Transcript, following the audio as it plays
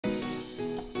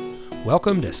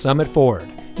Welcome to Summit Ford,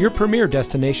 your premier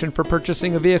destination for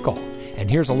purchasing a vehicle.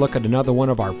 And here's a look at another one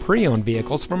of our pre-owned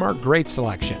vehicles from our great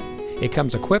selection. It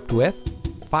comes equipped with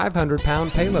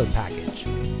 500-pound payload package,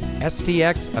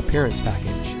 STX appearance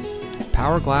package,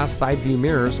 power glass side view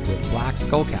mirrors with black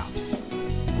skull caps,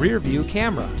 rear view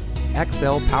camera,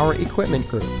 XL power equipment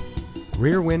group,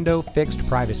 rear window fixed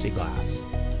privacy glass,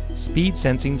 speed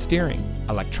sensing steering,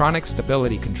 electronic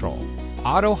stability control,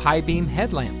 auto high beam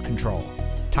headlamp control,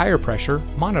 tire pressure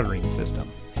monitoring system,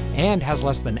 and has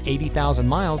less than 80,000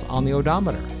 miles on the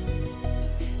odometer.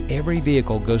 Every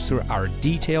vehicle goes through our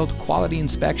detailed quality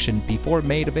inspection before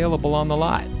made available on the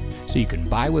lot, so you can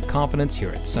buy with confidence here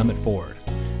at Summit Ford.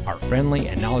 Our friendly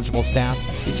and knowledgeable staff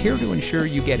is here to ensure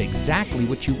you get exactly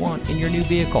what you want in your new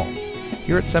vehicle.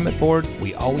 Here at Summit Ford,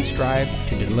 we always strive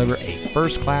to deliver a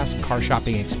first-class car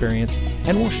shopping experience,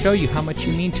 and we'll show you how much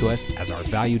you mean to us as our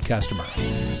valued customer.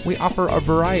 We offer a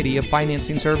variety of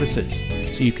financing services,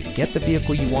 so you can get the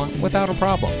vehicle you want without a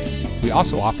problem. We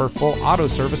also offer full auto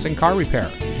service and car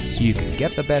repair, so you can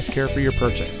get the best care for your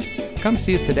purchase. Come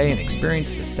see us today and experience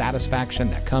the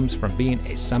satisfaction that comes from being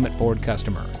a Summit Ford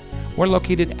customer. We're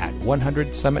located at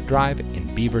 100 Summit Drive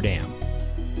in Beaver Dam.